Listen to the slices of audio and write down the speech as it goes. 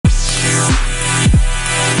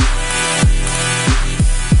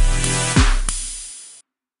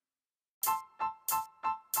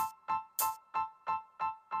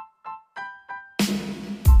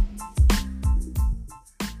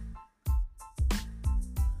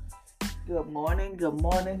Good morning, good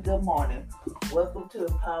morning, good morning. Welcome to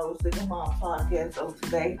the Power Single Mom podcast.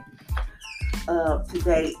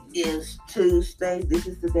 Today is Tuesday. This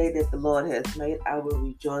is the day that the Lord has made. I will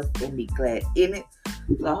rejoice and be glad in it.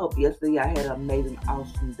 So I hope yesterday I had an amazing,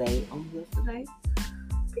 awesome day on yesterday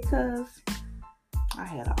because I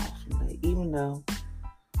had an awesome day. Even though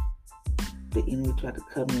the enemy tried to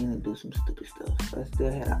come in and do some stupid stuff, but I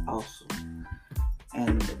still had an awesome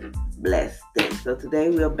and blessed day. So today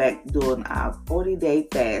we're back doing our 40-day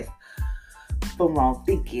fast from wrong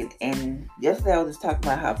thinking. And yesterday I was just talking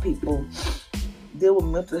about how people deal with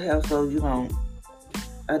mental health. So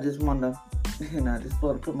I just want to, just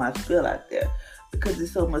want to put my spiel out there because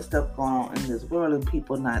there's so much stuff going on in this world and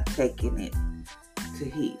people not taking it to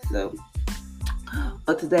heed. So,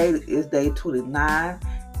 but today is day 29,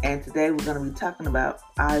 and today we're going to be talking about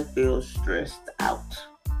I feel stressed out.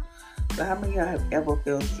 So how many of y'all have ever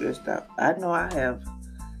felt stressed out? I know I have.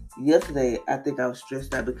 Yesterday, I think I was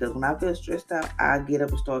stressed out because when I feel stressed out, I get up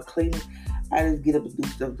and start cleaning. I just get up and do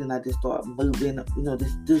stuff, then I just start moving,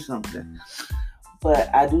 just do something.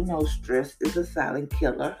 But I do know stress is a silent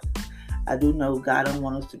killer. I do know God don't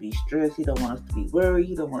want us to be stressed. He don't want us to be worried.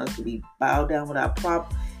 He don't want us to be bowed down with our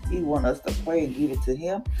problem. He wants us to pray and give it to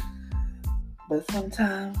Him. But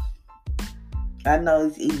sometimes, I know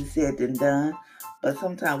it's easy said than done, but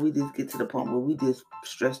sometimes we just get to the point where we just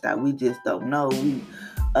stressed out. We just don't know. We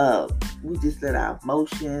just let our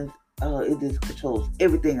emotions, it just controls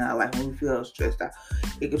everything in our life when we feel stressed out.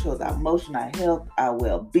 It controls our emotion, our health, our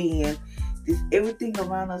well-being. Just everything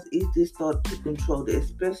around us is just start to control it,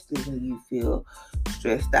 especially when you feel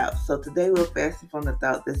stressed out. So today we're fasting from the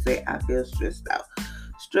thought that say, I feel stressed out.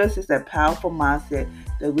 Stress is that powerful mindset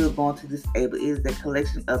that we're going to disable. It is a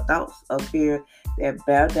collection of thoughts of fear that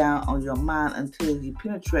bear down on your mind until they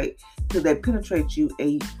penetrate you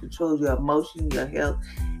and you control your emotion, your health,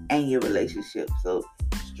 and your relationship. So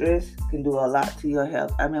stress can do a lot to your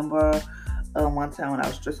health. I remember one time when I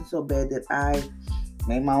was stressing so bad that I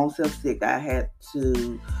made my own self sick. I had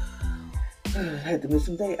to miss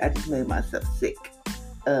some days. I just made myself sick.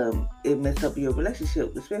 It messed up your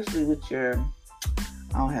relationship, especially with your.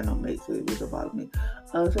 I don't have no mates, so it doesn't bother me.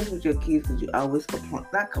 Especially with your kids, because you always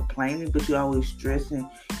not complaining, but you're always stressing.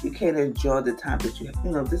 You can't enjoy the time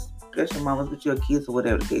that this special moments with your kids or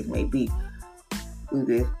whatever the case may be. We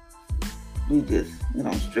just,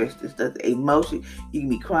 stress this stuff. The emotion, you can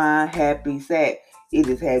be crying, happy, sad. It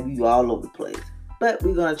just have you all over the place. But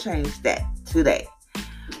we're going to change that today.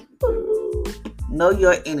 Know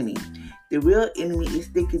your enemy. The real enemy is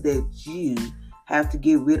thinking that you have to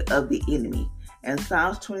get rid of the enemy. And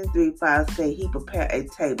Psalms 23:5 say he prepared a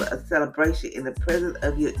table, a celebration in the presence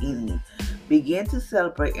of your enemy. Begin to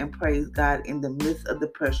celebrate and praise God in the midst of the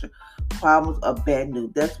pressure, problems, or bad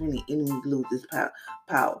news. That's when the enemy loses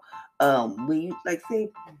power. When you say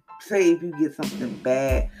if you get something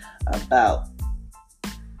bad about,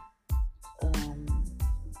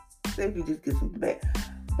 say if you just get something bad,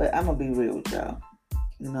 but I'm gonna be real with y'all.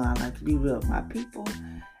 I like to be real with my people.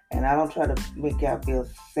 And I don't try to make y'all feel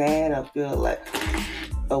sad or feel like,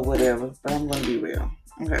 or whatever. But I'm going to be real.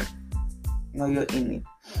 Okay. Know your enemy.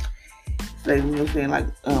 So,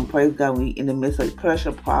 saying praise God when you're in the midst of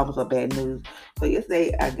pressure, problems, or bad news. So,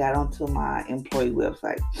 yesterday I got onto my employee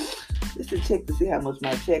website just to check to see how much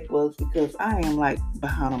my check was because I am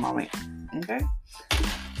behind on my rent. Okay.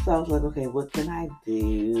 So, I was like, okay, what can I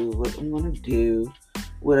do? What I'm going to do?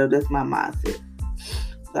 Whatever, that's my mindset.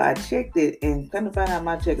 So I checked it and kind of found out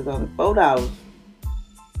my check is only $4.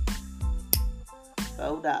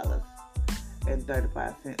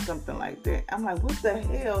 $4.35, something like that. I'm like, what the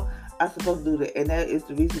hell I supposed to do that? And that is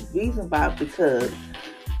the reason why, because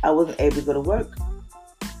I wasn't able to go to work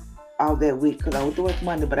all that week because I went to work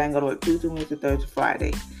Monday, but I ain't go to work Tuesday, Wednesday, Thursday,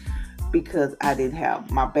 Friday because I didn't have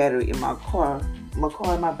my battery in my car. My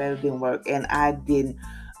car and my battery didn't work, and I didn't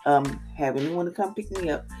have anyone to come pick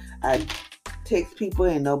me up. I text people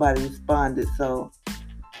and nobody responded, so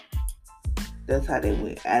that's how they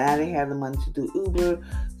went. And I didn't have the money to do Uber,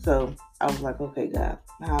 so I was like, okay, God,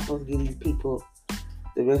 how am I supposed to give these people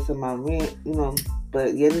the rest of my rent,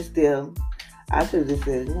 but yet and still, I could have just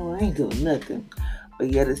said, I ain't doing nothing, but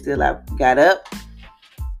yet and still, I got up,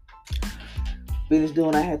 finished doing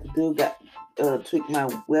what I had to do, tweaked my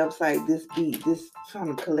website, just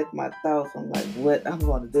trying to collect my thoughts on what I'm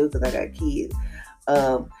going to do because I got kids.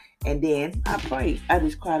 And then I prayed. I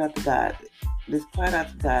just cried out to God. And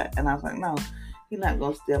I was like, no, He's not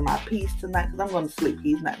going to steal my peace tonight because I'm going to sleep.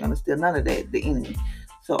 He's not going to steal none of that, the enemy.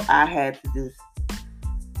 So I had to just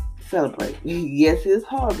celebrate. Yes, it's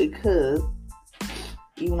hard because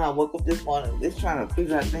Even when I woke up this morning, just trying to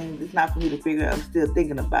figure out things. It's not for me to figure out. I'm still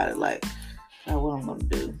thinking about it. Like, what I'm gonna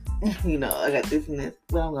do. I got this and this.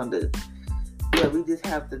 What I'm gonna do. But we just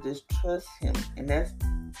have to just trust Him, and that's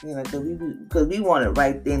because we want it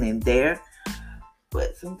right then and there.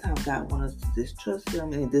 But sometimes God wants us to just trust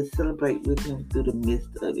Him and just celebrate with Him through the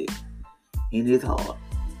midst of it. And it's hard.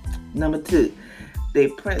 Number 2, the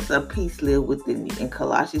Prince of Peace live within you. In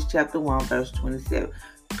Colossians chapter 1, verse 27,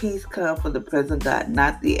 peace comes from the presence of God,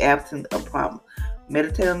 not the absence of problem.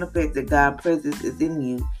 Meditate on the fact that God's presence is in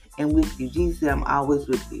you and with you. Jesus said, I'm always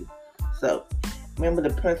with you. So, remember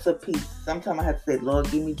the Prince of Peace. Sometimes I have to say, Lord,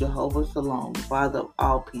 give me Jehovah Shalom, the Father of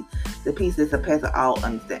all peace. The peace that surpasses all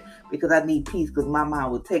understanding. Because I need peace, because my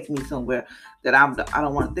mind will take me somewhere that I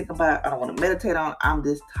don't want to think about, I don't want to meditate on. I'm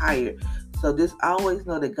just tired. So just always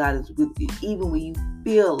know that God is with you, even when you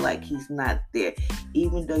feel like He's not there.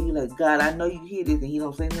 Even though you're like, God, I know you hear this, and He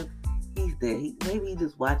don't say nothing. He's there. Maybe He's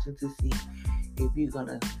just watching to see if you're going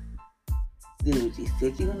to do what He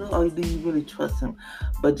said you're going to do, or do you really trust Him?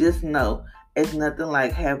 But just know, it's nothing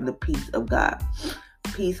like having the peace of God.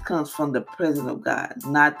 Peace comes from the presence of God,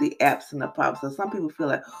 not the absence of problems. So some people feel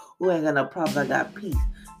like, I ain't got no problems, I got peace.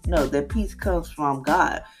 No, that peace comes from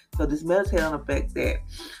God. So just meditate on the fact that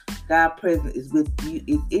God's presence is with you,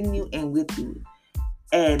 is in you and with you.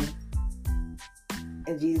 And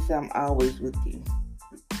Jesus said, I'm always with you.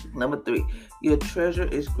 Number 3, your treasure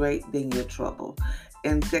is great than your trouble.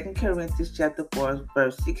 In 2 Corinthians chapter 4,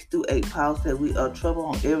 verse 6-8, Paul said, we are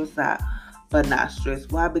troubled on every side, but not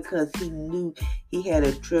stressed. Why? Because he knew he had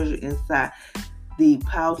a treasure inside, the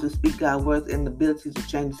power to speak God's words and the ability to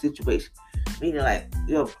change the situation. Meaning like,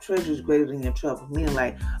 your treasure is greater than your trouble. Meaning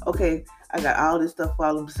like, okay, I got all this stuff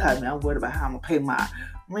falling beside me. I'm worried about how I'm going to pay my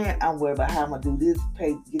rent. I'm worried about how I'm going to do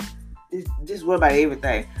this, just worry about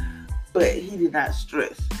everything. But he did not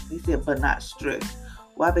stress. He said, but not stress.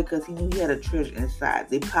 Why? Because he knew he had a treasure inside.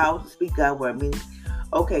 The power to speak God's word. Meaning,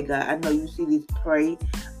 okay, God, I know you see this, pray,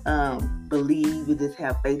 believe, we just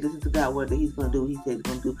have faith. Listen to God's word that He's going to do what He said He's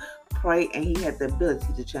going to do. Pray, and he had the ability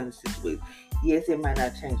to change the situation. Yes, it might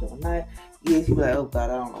not change overnight. Yes, you'll be like, oh God,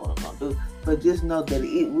 I don't know what I'm going to do. But just know that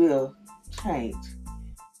it will change.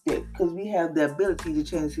 Because we have the ability to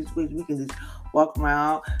change the situation. We can just walk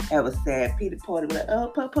around, have a sad pity party, be like,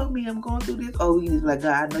 oh, papa, me, I'm going through this. Or we can just be like,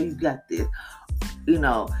 God, I know you got this.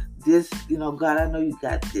 God, I know you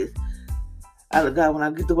got this. God, when I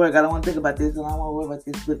get to work, I don't want to think about this, and I don't want to worry about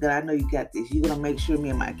this, but God, I know you got this. You're going to make sure me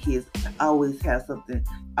and my kids always have something,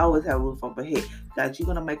 always have a roof over head. God, you're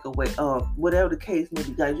going to make a way, whatever the case may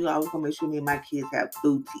be, God, you're always going to make sure me and my kids have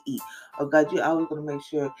food to eat. Or God, you're always going to make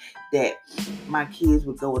sure that my kids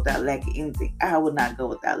would go without lacking anything. I would not go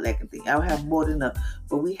without lacking anything. I would have more than enough.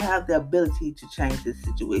 But we have the ability to change this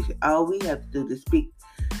situation. All we have to do is speak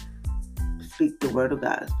the word of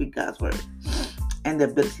God, speak God's word. And the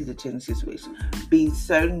ability to change the situation. Be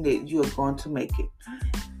certain that you are going to make it.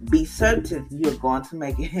 Be certain you're going to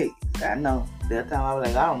make it. I know. That time I was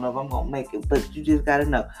like, I don't know if I'm going to make it. But you just got to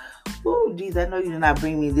know. Oh, Jesus, I know you did not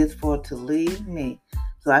bring me this far to leave me.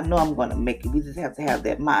 So I know I'm going to make it. We just have to have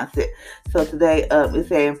that mindset. So today, it's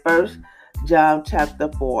saying 1 John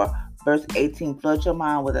chapter 4, verse 18. Flood your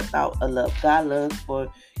mind with a thought of love. God loves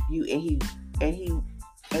for you, and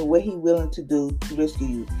what He willing to do to rescue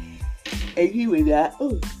you. And He would die.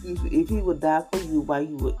 If He would die for you while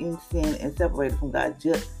you were in sin and separated from God,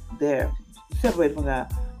 separated from God,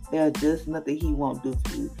 there's just nothing He won't do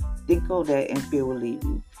for you. Think of that, and fear will leave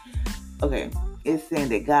you. Okay, it's saying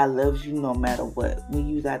that God loves you no matter what. When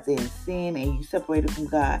you're out there in sin and you separated from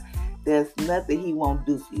God, there's nothing He won't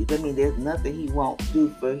do for you. That means there's nothing He won't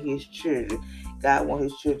do for His children. God wants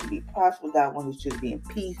His children to be prosperous. God wants His children to be in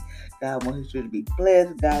peace. God wants His children to be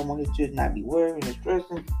blessed. God wants His children not to be worrying and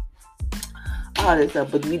stressing. All that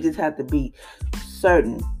stuff, but we just have to be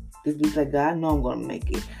certain. Just be like, God, I know I'm going to make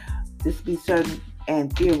it. Just be certain,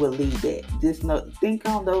 and fear will leave that. Just know, think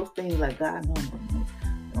on those things like, God, I know I'm going to make it.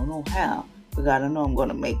 I don't know how, but God, I know I'm going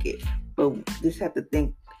to make it. But just have to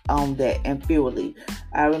think on that, and fear will leave.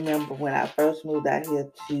 I remember when I first moved out here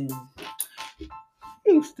to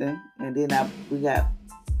Houston, and then we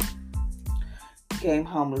came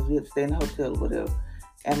homeless. We had to stay in a hotel or whatever,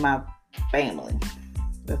 and my family.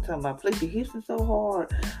 They're talking about, please, Houston's so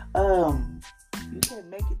hard. You can't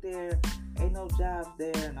make it there. Ain't no jobs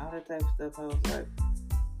there and all that type of stuff. I was like,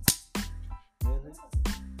 really?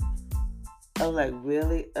 I was like,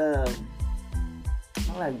 really?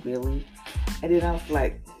 I'm like, really? And then I was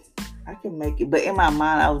like, I can make it. But in my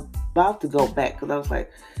mind, I was about to go back because I was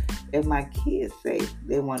like, if my kids say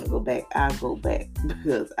they want to go back, I'll go back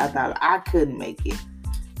because I thought I couldn't make it.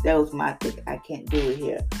 That was my thing. I can't do it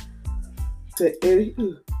here. Back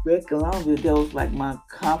in Longview, that was like my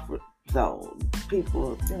comfort zone.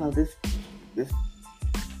 People, this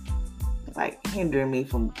like hindering me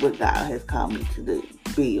from what God has called me to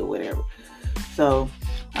be or whatever. So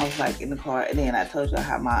I was like in the car, and then I told you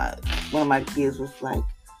how one of my kids was like,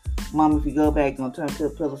 "Mom, if you go back, you're gonna turn to a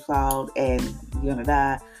pillar of salt and you're gonna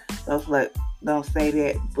die." So I was like, "Don't say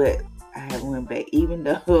that," but I haven't went back, even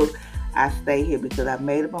though I stay here because I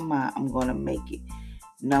made up my mind I'm gonna make it.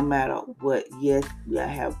 No matter what, yes, I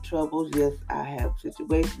have troubles, yes, I have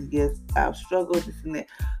situations, yes, I've struggled, this and that,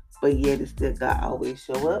 but yet it's still God always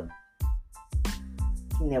show up.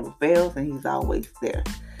 He never fails and he's always there.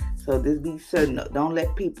 So just be certain, don't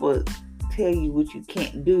let people tell you what you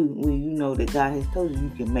can't do when you know that God has told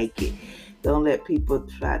you can make it. Don't let people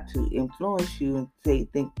try to influence you and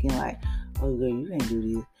thinking like, oh girl, you can't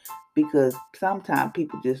do this. Because sometimes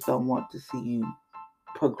people just don't want to see you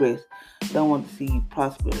progress, don't want to see you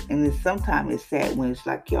prosper. And sometimes it's sad when it's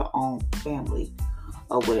like your own family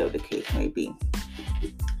or whatever the case may be.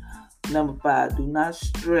 Number 5, do not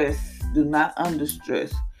stress, do not under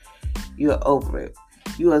stress. You're over it.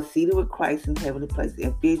 You are seated with Christ in heavenly places.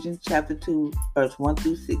 Ephesians chapter 2, verse 1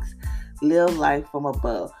 through 6. Live life from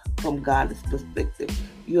above, from God's perspective.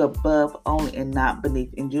 You are above only and not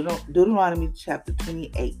beneath. In Deuteronomy chapter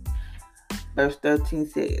 28, verse 13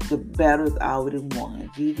 says, the battle is already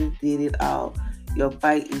won. Jesus did it all. Your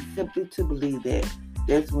fight is simply to believe that.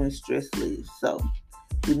 That's when stress leaves. So,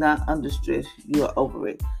 do not under stress. You are over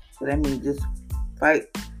it. So that means just fight.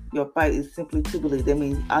 Your fight is simply to believe. That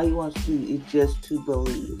means all you want to do is just to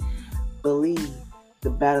believe. Believe. The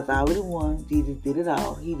battle's already won. Jesus did it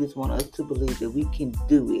all. He just wants us to believe that we can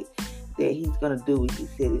do it. That he's going to do what he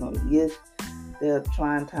said he's going to do. Yes, there are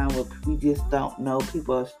trying times where we just don't know.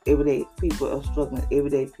 Everyday people are struggling.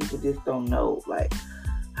 Everyday people just don't know, like,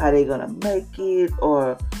 how they're going to make it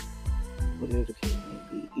or whatever the case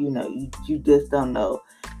may be. You just don't know.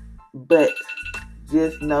 But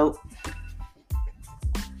just know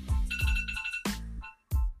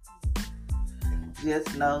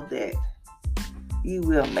that you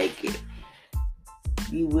will make it.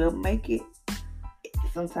 You will make it.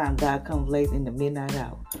 Sometimes God comes late in the midnight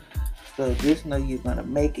hour. So just know you're going to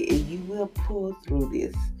make it and you will pull through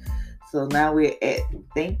this. So now we're at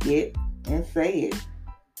think it and say it.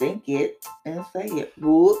 Think it and say it.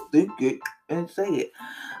 Think it and say it.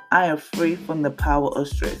 I am free from the power of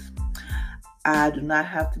stress. I do not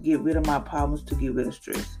have to get rid of my problems to get rid of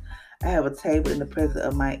stress. I have a table in the presence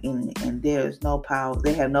of my enemy, and there is no power.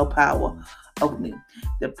 They have no power over me.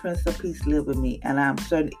 The Prince of Peace lives with me, and I'm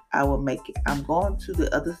certain I will make it. I'm going to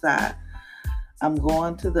the other side.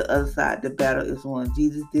 The battle is won.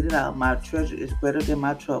 Jesus did it all. My treasure is greater than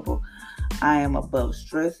my trouble. I am above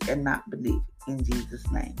stress and not beneath. In Jesus'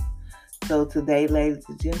 name. So today, ladies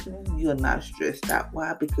and gentlemen, you are not stressed out.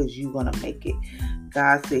 Why? Because you're going to make it.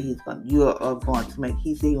 God said you are going to make it.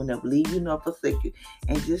 He said he will never leave you nor forsake you.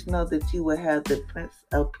 And just know that you will have the Prince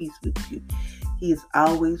of Peace with you. He is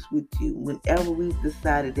always with you. Whenever we've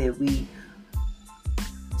decided that we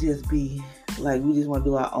just be like, we just want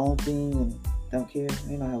to do our own thing and don't care,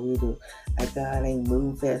 you know how we do. Like God ain't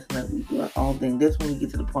moving fast enough. We do our own thing. That's when we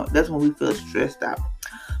get to the point. That's when we feel stressed out,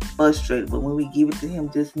 frustrated. But when we give it to him,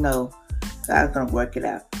 just know God's going to work it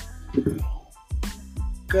out.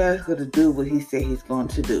 God's going to do what he said he's going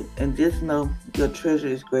to do. And just know your treasure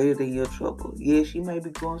is greater than your trouble. Yes, you may be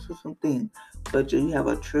going through some things, but you have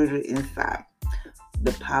a treasure inside.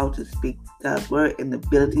 The power to speak God's word and the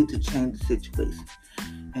ability to change the situation.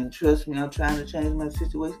 And trust me, I'm trying to change my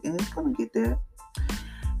situation and it's going to get there.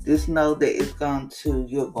 Just know that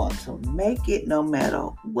you're going to make it no matter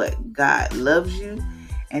what. God loves you.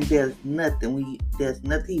 And there's nothing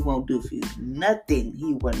he won't do for you. Nothing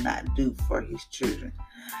he will not do for his children.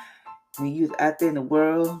 When you're out there in the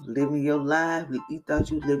world, living your life, you thought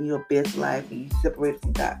you were living your best life and you separated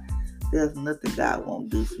from God, there's nothing God won't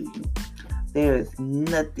do for you. There is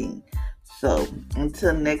nothing. So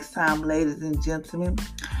until next time, ladies and gentlemen,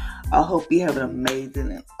 I hope you have an amazing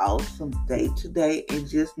and awesome day today. And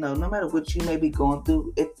just know, no matter what you may be going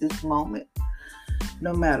through at this moment,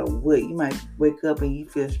 no matter what, you might wake up and you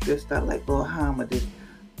feel stressed out like, oh, how am I just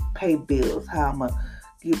pay bills? How am I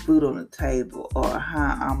get food on the table? Or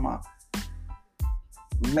how I'm going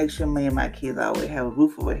to make sure me and my kids always have a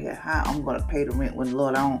roof over here? How I'm going to pay the rent when,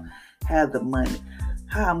 Lord, I don't have the money?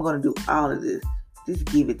 How I'm going to do all of this? Just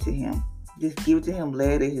give it to him. Just give it to him,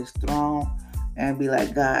 lay it at his throne, and be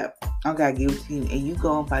like, God, I got to give it to you. And you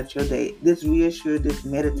go about your day. Just reassure, just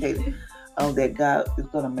meditate on that God is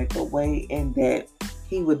going to make a way and that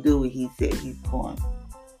he will do what he said he's going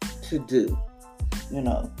to do.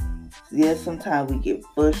 Yes, sometimes we get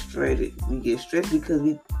frustrated. We get stressed because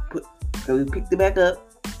we picked it back up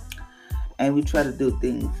and we try to do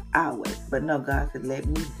things our way. But no, God said, let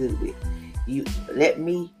me do it. You let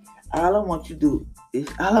me. All I want you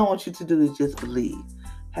to do is just believe.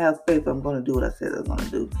 Have faith. I'm going to do what I said I'm going to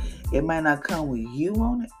do. It might not come when you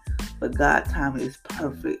want it, but God's timing is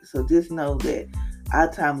perfect. So just know that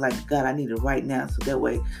our time, like, God, I need it right now. So that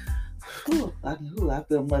way, I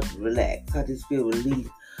feel much relaxed. I just feel relieved.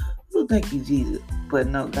 Thank you, Jesus. But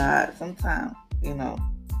no, God, sometimes He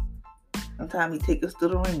take us to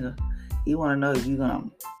the ringer. He want to know if you're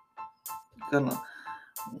gonna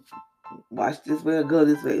watch this way or go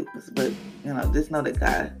this way. But just know that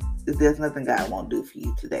God, there's nothing God won't do for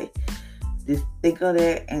you today. Just think of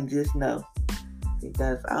that and just know that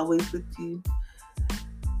God is always with you,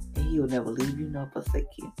 and He will never leave you nor forsake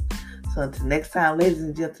you. So until next time, ladies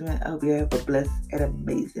and gentlemen, I hope you have a blessed and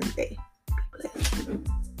amazing day. Be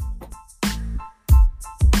blessed.